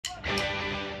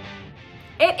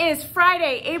It is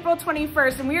Friday, April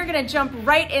 21st, and we are gonna jump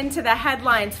right into the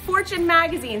headlines. Fortune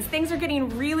magazines, things are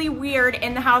getting really weird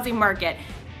in the housing market.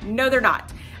 No, they're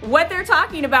not. What they're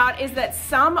talking about is that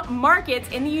some markets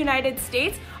in the United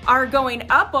States are going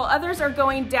up while others are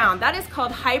going down. That is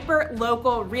called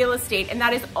hyper-local real estate, and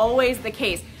that is always the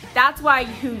case. That's why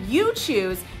who you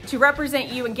choose to represent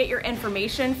you and get your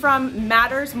information from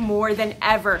matters more than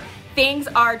ever. Things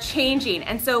are changing,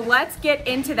 and so let's get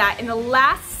into that. In the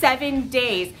last 7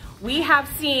 days, we have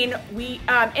seen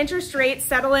interest rates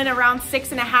settle in around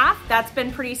 6.5. That's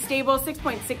been pretty stable,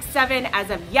 6.67 as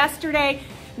of yesterday.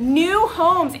 New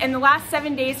homes in the last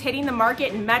 7 days hitting the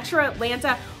market in Metro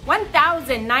Atlanta,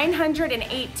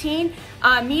 1,918.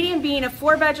 Median being a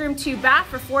 4-bedroom, 2-bath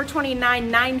for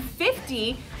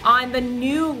 $429,950 on the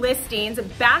new listings.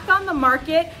 Back on the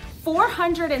market,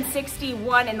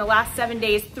 461 in the last 7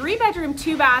 days, 3-bedroom,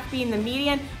 2-bath being the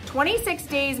median, 26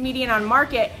 days median on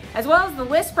market, as well as the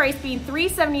list price being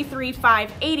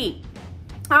 $373,580.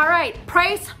 All right,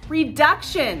 price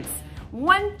reductions,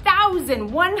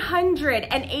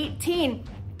 1,118.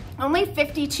 Only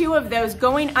 52 of those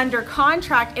going under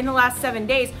contract in the last 7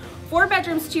 days. 4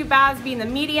 bedrooms, 2 baths being the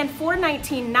median,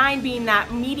 $419,900 being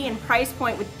that median price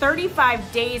point with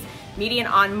 35 days median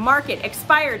on market.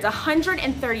 Expireds,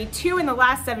 132 in the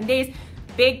last 7 days.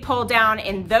 Big pull down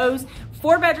in those.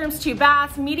 4 bedrooms, 2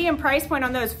 baths, median price point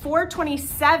on those,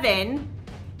 $427,000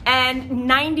 and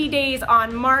 90 days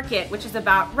on market, which is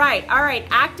about right. All right,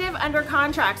 active under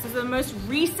contracts is the most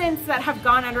recent that have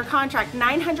gone under contract,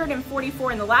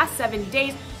 944 in the last 7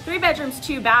 days. 3 bedrooms,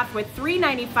 2 bath with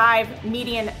 $395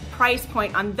 median price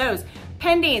point on those.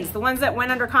 Pendings, the ones that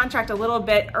went under contract a little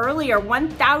bit earlier,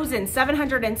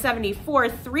 1,774,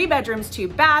 3 bedrooms, 2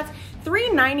 baths,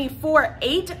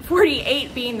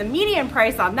 $394,848 being the median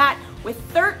price on that with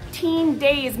 13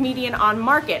 days median on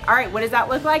market. All right, what does that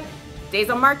look like?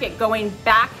 Days on market going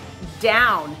back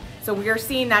down. So we are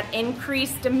seeing that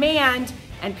increased demand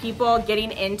and people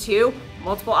getting into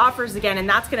multiple offers again, and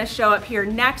that's gonna show up here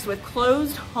next with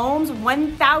closed homes,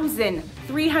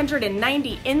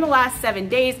 1,390 in the last 7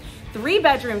 days. 3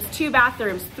 bedrooms, 2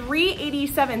 bathrooms,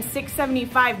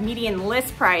 $387,675 median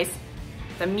list price.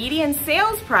 The median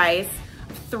sales price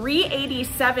of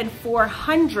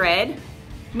 $387,400,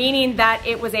 meaning that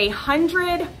it was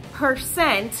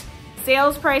 100%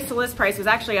 sales price to list price was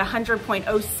actually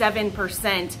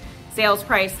 100.07% sales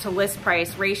price to list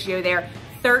price ratio there.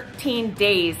 13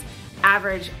 days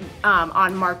average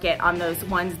on market on those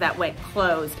ones that went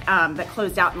closed, that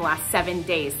closed out in the last 7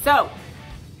 days. So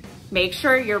make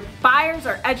sure your buyers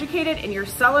are educated and your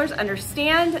sellers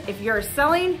understand if you're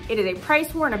selling, it is a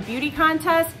price war and a beauty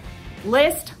contest.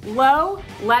 List low,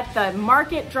 let the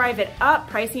market drive it up.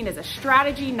 Pricing is a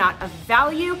strategy, not a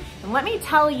value. And let me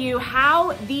tell you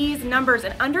how these numbers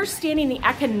and understanding the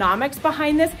economics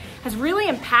behind this has really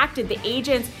impacted the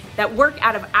agents that work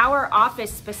out of our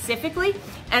office specifically.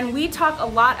 And we talk a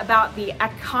lot about the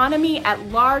economy at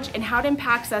large and how it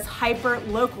impacts us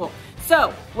hyper-local.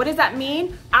 So what does that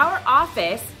mean? Our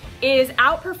office is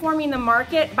outperforming the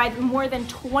market by more than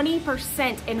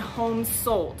 20% in homes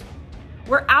sold.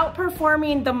 We're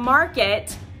outperforming the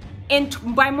market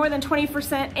by more than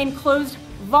 20% in closed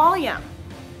volume.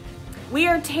 We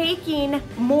are taking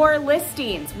more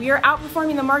listings. We are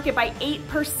outperforming the market by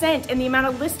 8% in the amount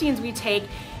of listings we take.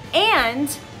 And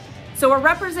so we're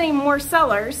representing more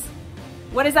sellers.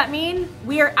 What does that mean?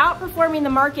 We are outperforming the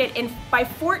market by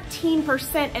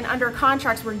 14% in under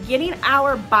contracts. We're getting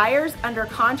our buyers under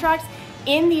contracts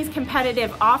in these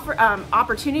competitive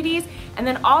opportunities. And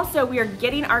then also we are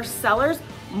getting our sellers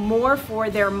more for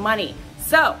their money.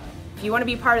 So if you want to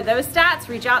be part of those stats,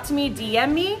 reach out to me,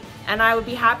 DM me, and I would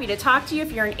be happy to talk to you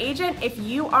if you're an agent. If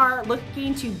you are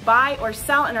looking to buy or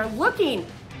sell and are looking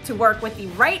to work with the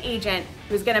right agent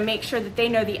who's going to make sure that they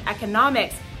know the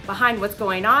economics behind what's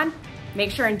going on,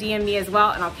 make sure and DM me as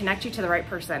well, and I'll connect you to the right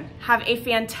person. Have a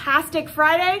fantastic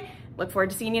Friday. Look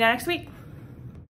forward to seeing you next week.